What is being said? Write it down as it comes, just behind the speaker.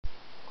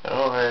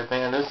Alright,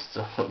 man, this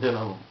has been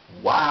a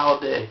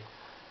wild day.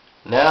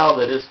 Now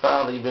that it's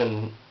finally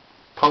been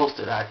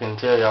posted, I can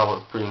tell y'all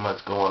what's pretty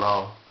much going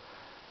on.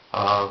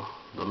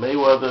 The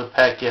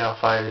Mayweather-Pacquiao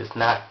fight is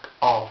not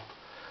off.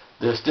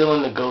 They're still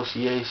in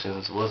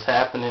negotiations. What's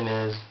happening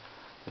is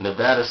the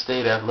Nevada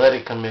State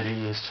Athletic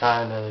Committee is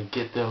trying to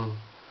get them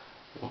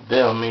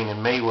meaning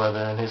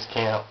Mayweather and his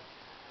camp,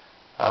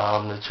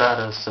 to try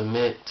to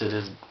submit to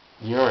this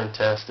urine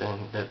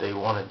testing that they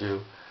want to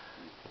do.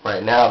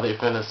 Right now, they're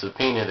finna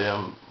subpoena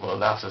them, well,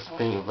 not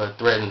subpoena, but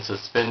threaten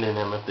suspending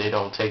them if they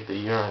don't take the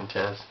urine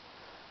test,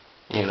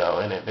 in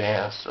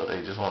advance. So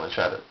they just want to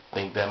try to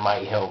think that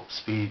might help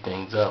speed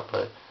things up.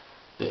 But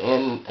the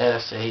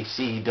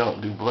NSAC don't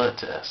do blood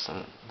tests,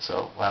 and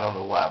so I don't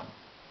know why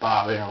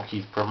Bob Arum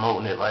keeps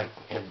promoting it like,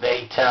 if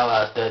they tell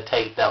us to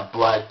take the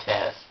blood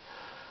test,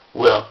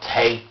 we'll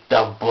take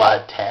the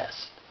blood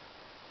test.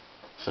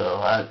 So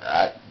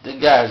the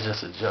guy's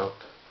just a joke.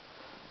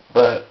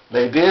 But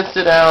they did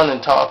sit down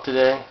and talk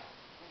today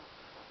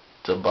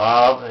to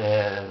Bob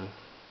and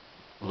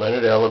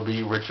Leonard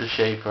Ellerbe. Richard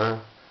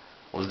Schaefer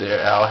was there.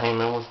 Al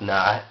Heyman was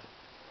not.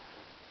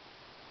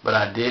 But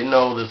I did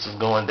know this was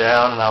going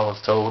down, and I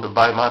was told to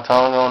bite my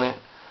tongue on it.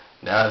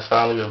 Now it's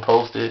finally been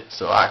posted,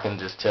 so I can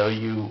just tell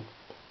you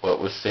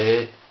what was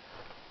said.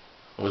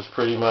 It was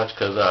pretty much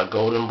because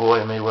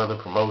Goldenboy and Mayweather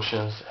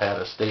Promotions had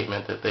a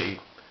statement that they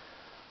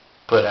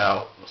put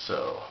out.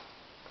 So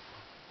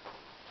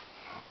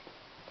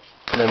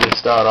let me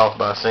start off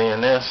by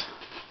saying this.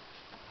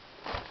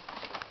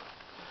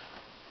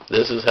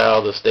 This is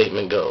how the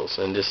statement goes,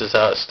 and this is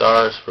how it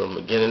starts from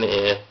beginning to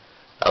end.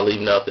 I'll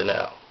leave nothing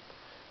out.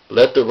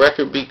 Let the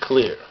record be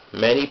clear.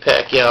 Manny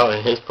Pacquiao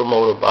and his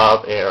promoter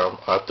Bob Arum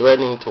are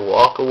threatening to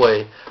walk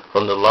away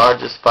from the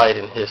largest fight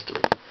in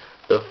history.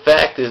 The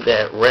fact is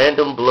that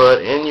random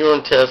blood and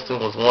urine testing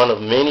was one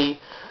of many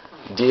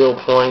deal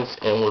points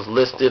and was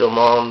listed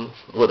among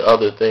with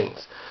other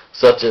things,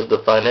 such as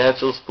the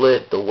financial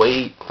split, the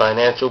weight,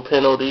 financial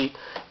penalty,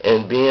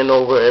 and being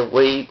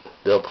overweight,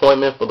 the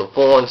appointment for the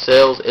foreign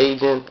sales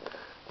agent,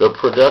 the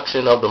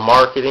production of the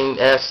marketing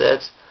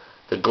assets,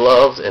 the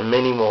gloves, and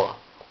many more.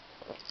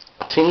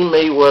 Team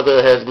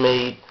Mayweather has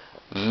made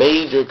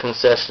major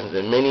concessions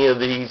in many of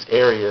these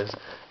areas,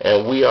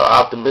 and we are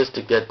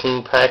optimistic that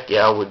Team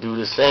Pacquiao would do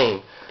the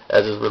same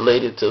as is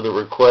related to the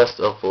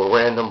request for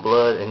random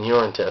blood and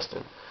urine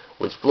testing,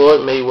 which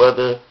Floyd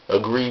Mayweather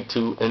agreed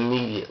to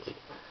immediately.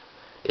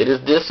 It is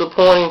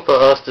disappointing for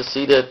us to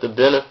see that the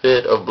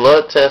benefit of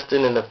blood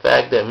testing and the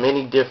fact that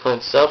many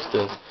different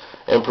substances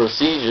and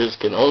procedures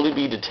can only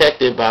be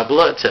detected by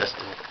blood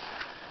testing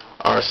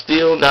are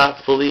still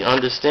not fully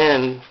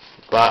understood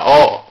by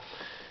all.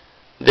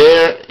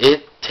 Their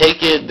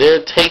take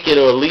it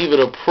or leave it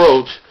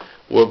approach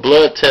where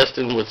blood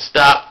testing would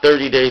stop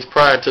 30 days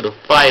prior to the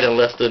fight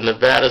unless the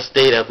Nevada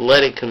State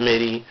Athletic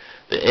Committee,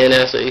 the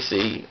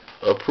NSAC,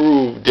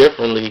 approved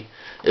differently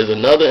is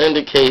another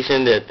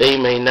indication that they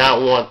may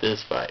not want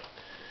this fight.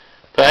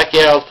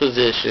 Pacquiao's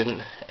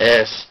position,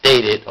 as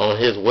stated on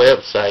his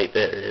website,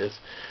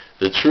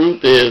 the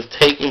truth is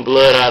taking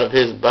blood out of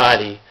his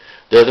body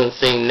doesn't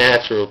seem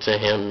natural to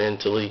him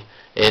mentally,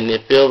 and they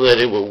feel that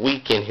it will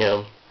weaken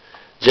him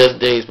just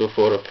days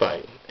before the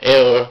fight.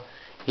 Or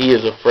he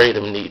is afraid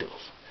of needles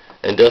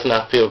and does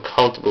not feel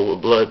comfortable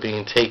with blood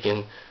being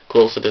taken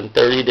closer than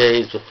 30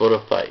 days before the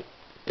fight.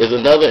 Is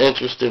another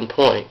interesting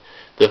point.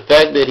 The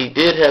fact that he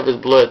did have his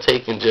blood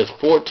taken just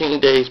 14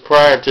 days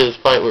prior to his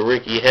fight with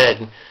Ricky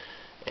Hatton,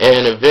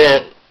 an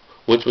event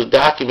which was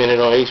documented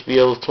on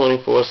HBO's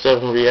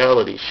 24/7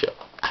 reality show.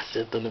 I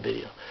sent them the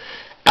video.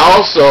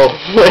 Also,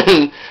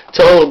 when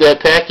told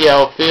that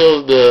Pacquiao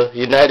feels the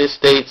United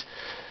States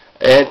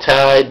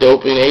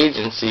Anti-Doping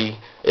Agency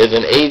is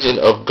an agent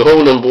of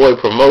Goldenboy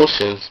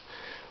Promotions,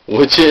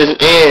 which is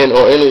in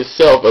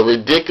itself a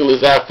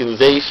ridiculous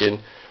accusation,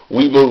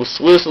 we moved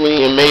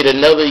swiftly and made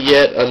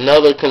yet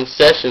another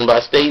concession by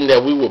stating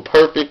that we were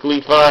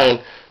perfectly fine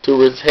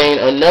to retain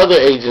another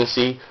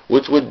agency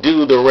which would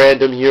do the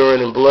random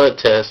urine and blood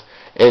test,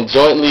 and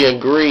jointly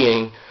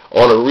agreeing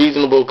on a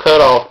reasonable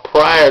cutoff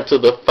prior to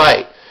the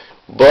fight,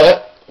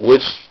 but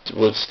which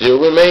would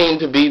still remain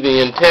to be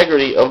the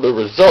integrity of the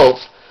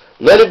results.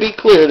 Let it be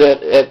clear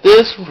that at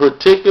this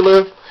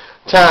particular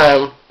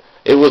time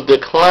it was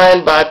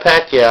declined by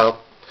Pacquiao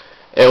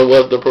and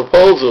was the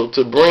proposal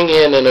to bring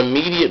in an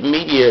immediate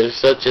mediator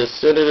such as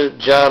Senator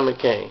John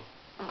McCain,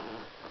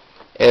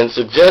 and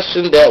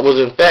suggestion that was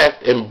in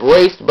fact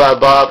embraced by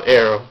Bob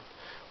Arum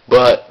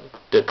but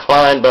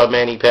declined by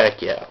Manny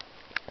Pacquiao.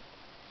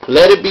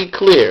 Let it be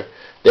clear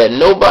that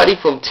nobody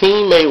from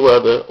Team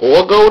Mayweather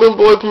or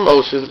Goldenboy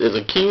Promotions is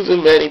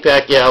accusing Manny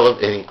Pacquiao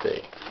of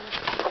anything.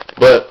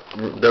 But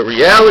the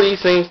reality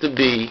seems to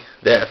be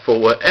that for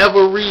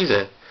whatever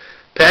reason,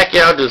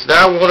 Pacquiao does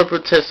not want to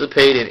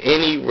participate in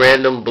any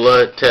random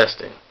blood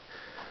testing,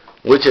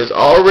 which has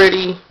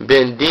already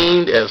been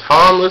deemed as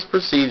harmless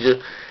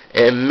procedure,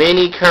 and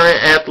many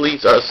current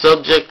athletes are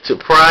subject to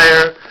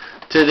prior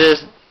to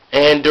this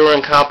and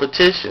during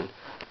competition.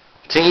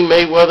 Team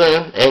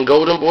Mayweather and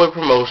Goldenboy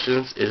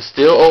Promotions is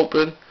still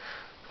open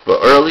for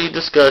early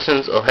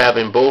discussions of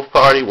having both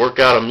parties work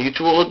out a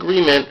mutual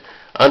agreement,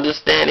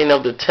 understanding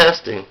of the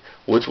testing,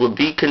 which would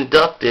be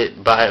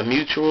conducted by a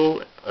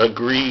mutual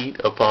agreed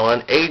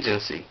upon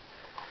agency.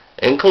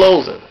 In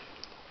closing,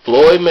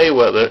 Floyd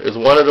Mayweather is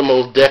one of the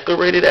most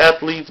decorated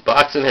athletes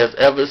boxing has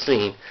ever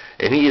seen,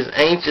 and he is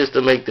anxious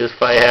to make this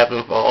fight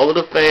happen for all of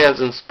the fans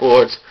and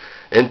sports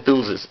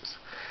enthusiasts.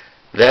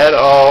 That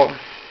all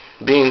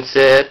being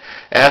said,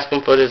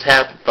 asking for this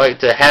fight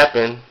to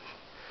happen,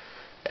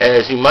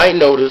 as you might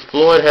notice,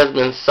 Floyd has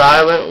been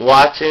silent,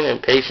 watching,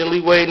 and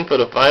patiently waiting for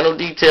the final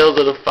details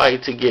of the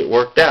fight to get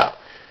worked out.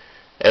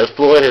 As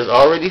Floyd has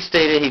already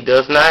stated, he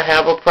does not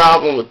have a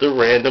problem with the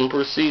random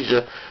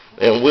procedure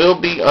and will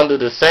be under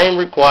the same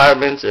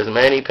requirements as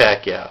Manny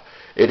Pacquiao.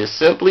 It is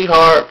simply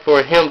hard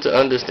for him to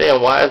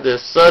understand why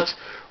there's such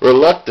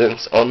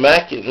reluctance on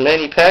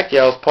Manny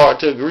Pacquiao's part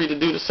to agree to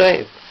do the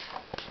same.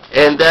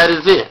 And that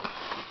is it.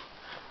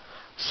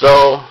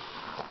 So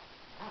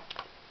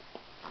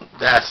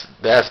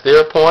that's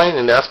their point,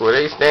 and that's where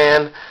they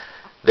stand.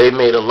 They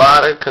made a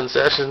lot of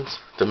concessions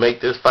to make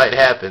this fight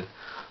happen.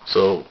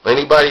 So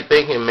anybody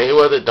thinking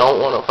Mayweather don't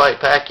want to fight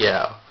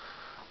Pacquiao,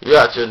 you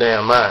out your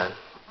damn mind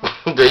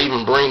to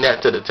even bring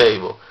that to the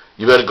table.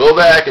 You better go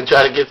back and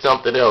try to get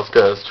something else,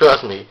 because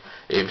trust me,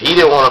 if he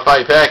didn't want to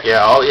fight Pacquiao,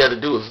 all he had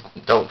to do was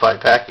don't fight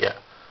Pacquiao.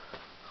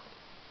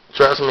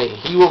 Trust me,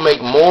 he will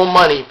make more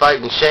money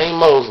fighting Shane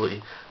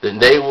Mosley than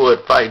they would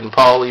fighting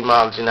Paulie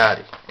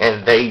Malignaggi,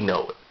 and they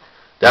know it.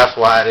 That's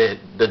why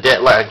the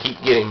deadline keep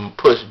getting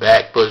pushed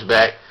back.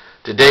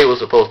 Today was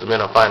supposed to have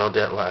been a final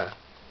deadline.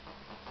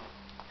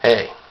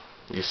 Hey,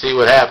 you see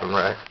what happened,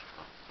 right?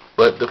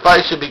 But the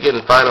fight should be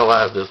getting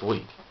finalized this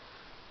week.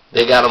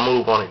 They got to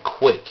move on it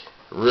quick,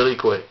 really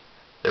quick.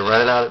 They're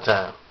running out of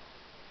time.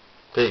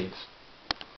 Peace.